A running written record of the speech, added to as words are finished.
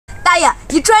大爷，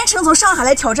你专程从上海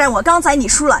来挑战我，刚才你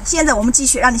输了，现在我们继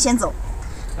续，让你先走。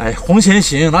哎，红先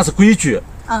行，那是规矩。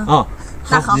啊，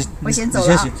那好，我先走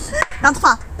了啊。让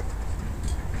他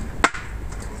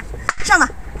上马，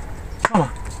上马，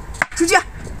出去，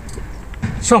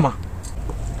上马，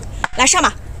来上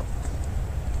马，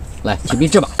来提兵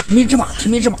制马，提兵制马，提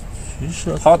兵制马。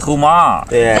好头马，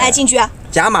对，来进去。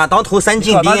假马当头三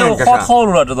进兵，这好套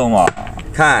路了，知道吗？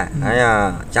看，哎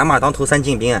呀，假马当头三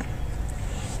进兵。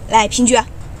来平局，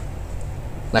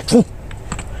来冲，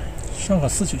上个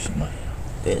4就行了。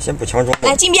对，先不强中。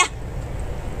来进边，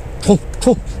冲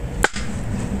冲，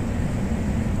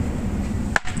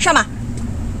上马，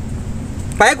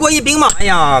白过一兵嘛，哎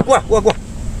呀，过。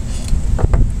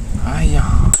哎呀，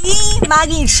马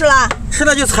给你吃了，吃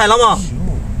了就踩了吗？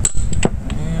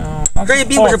这一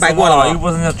兵不是白过了吗？又不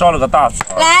是人家找了个大词。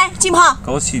来进炮，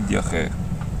高兴的很。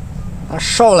他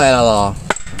上来了都。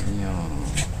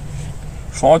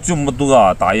双局没赌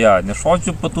啊，大爷，你双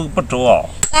局不赌不招啊。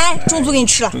来中卒给你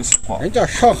吃了。真心话。人家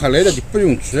上海来的就不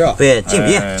用局啊。对，进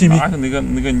兵，进兵。哪有那个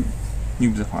牛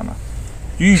逼话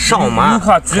呢？上马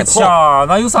看举旗啊，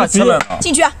哪有啥棋了呢？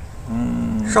进去。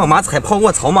上马踩炮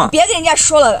卧槽嘛。别跟人家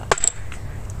说了。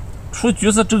出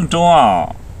局是正中啊。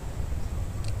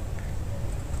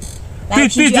对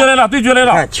局来了，对局来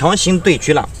了。看强行对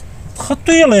局了。他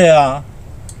对了呀。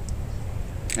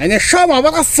哎，你上马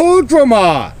把他封住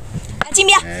嘛。来进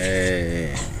边。哎。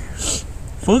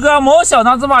封个毛小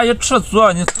那子马一吃足，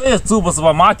你再走不是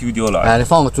把马丢掉了。哎，你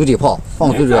放个足底炮，放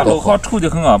个足底炮。老好臭的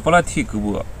很啊，不来踢狗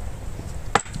不？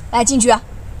来进局。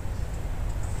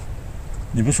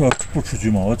你不说不出局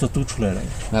吗？我这都出来了。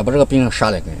哎，把这个兵杀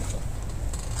了，跟你说。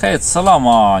太迟了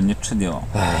嘛，你吃的。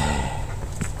哎。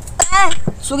来，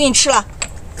猪给你吃了。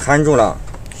看住了。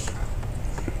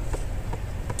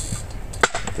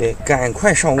对，赶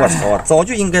快上卧槽啊！早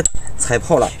就应该踩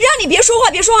炮了。让你别说话，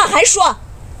别说话，还说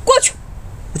过去。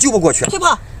我就不过去。退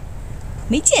炮。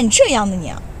没见你这样的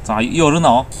你。咋咬人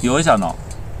挠？咬一下挠。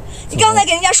你刚才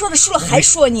给人家说的输了还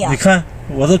说你。你看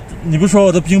你不说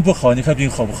我的兵不好，你看兵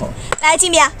好不好？来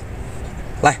进边。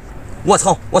来，卧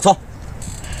槽。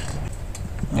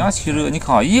娘其实你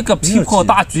看，一个皮炮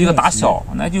大局，一个大小，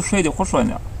那就摔的胡说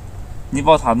呢。你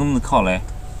把他能不能扛来？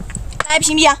来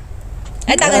平兵。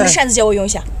来，大哥，你的扇子借我用一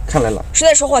下。看来了。谁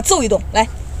在说话？揍一顿。来，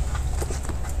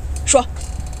说。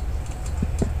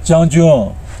将军。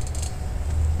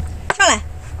上来。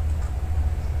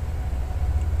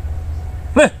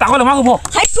来，打过来马后炮。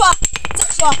还说？再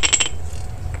说。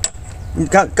你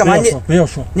干嘛？你不要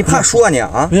说。你怕说你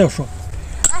啊？不要说。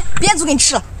来，边卒给你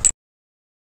吃了。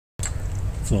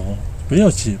走，不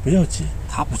要急。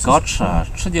他不刚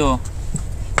吃掉。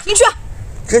进去。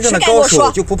真正的高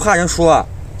手就不怕人说。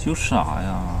就是啥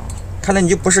呀？看来你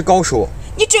就不是高手。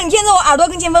你整天在我耳朵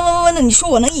跟前嗡的，你说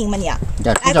我能赢吗你？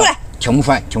来过来。听不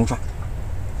穿。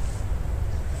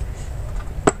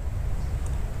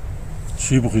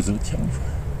谁不会走天不穿？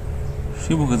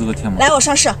谁不会这个天吗？来，我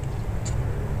上士。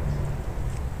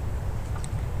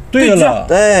对了，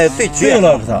对局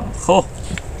了，他好。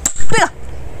对了，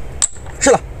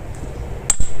是了。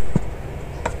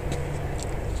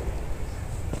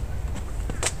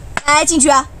来进去。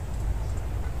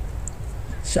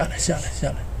下来。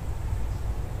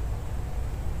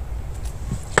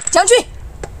将军。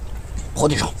炮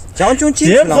地上。将军进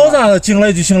去了。别炮咋进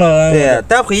来就行了。对，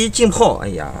待会一进炮，哎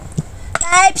呀。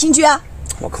来平局。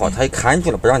我靠，他一看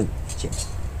住了，不让你进。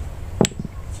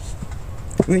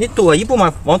因为你躲一步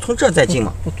嘛，往从这再进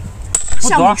嘛。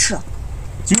上面吃。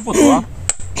进不多，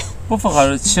不符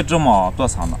合气质嘛，多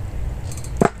啥呢？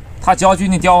他将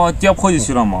军你掉炮就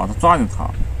去了嘛，他抓着他。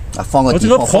啊，放个底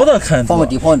炮，放个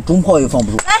底炮，中炮又放不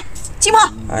住。来，进炮。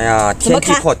哎呀，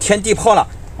天地炮了。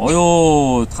哦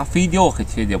呦，他飞掉还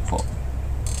天地炮。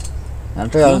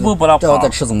这要再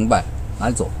吃怎么办？哪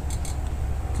里走？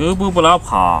根本不拉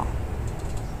怕。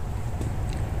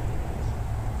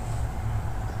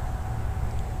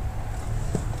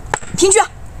平局。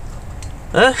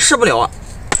哎，试不了啊。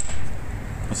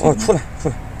哦，出来。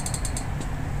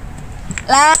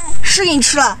来，士给你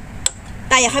吃了。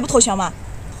大爷还不投降吗？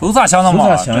投啥降的嘛？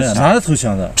哪是投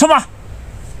降的？吃吧。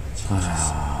哎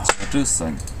呀，真是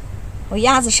你！我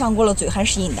鸭子上过了嘴还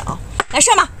是硬的啊！来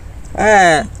上马。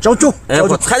哎，将军，哎，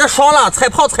我踩着双了，踩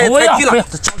炮踩狙了。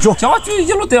将军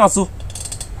一路这样走。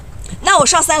那我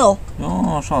上3楼。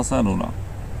哦，上3楼了。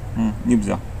牛不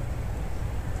牛？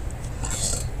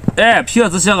哎，皮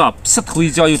子些个劈头一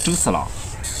脚又整死了。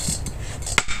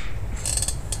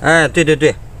哎，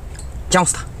对，将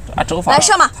死他！俺整法。来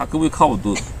上马。他根本看不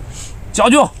懂。将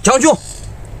军。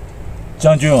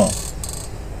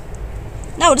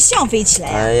那我的象飞起来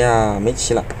呀！哎呀，没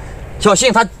棋了，小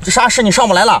心他杀士你上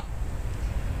不来了。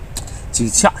几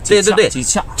下，对，几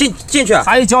下，进去。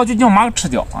他一交局就马上吃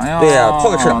掉。哎呀，对呀，炮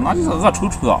给吃了，那就是恶臭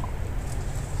臭啊！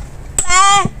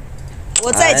来，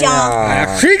我再讲。哎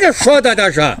呀，谁给说的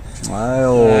这是？哎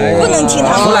呦，不能听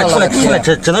他们。出来，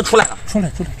只能出来了。出来。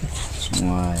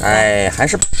哎，还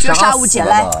是绝杀无解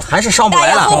来，还是上不来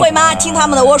了。大家后悔吗？听他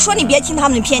们的，我说你别听他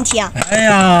们的偏题啊。哎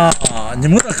呀，你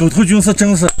们的狗头军师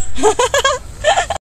真是。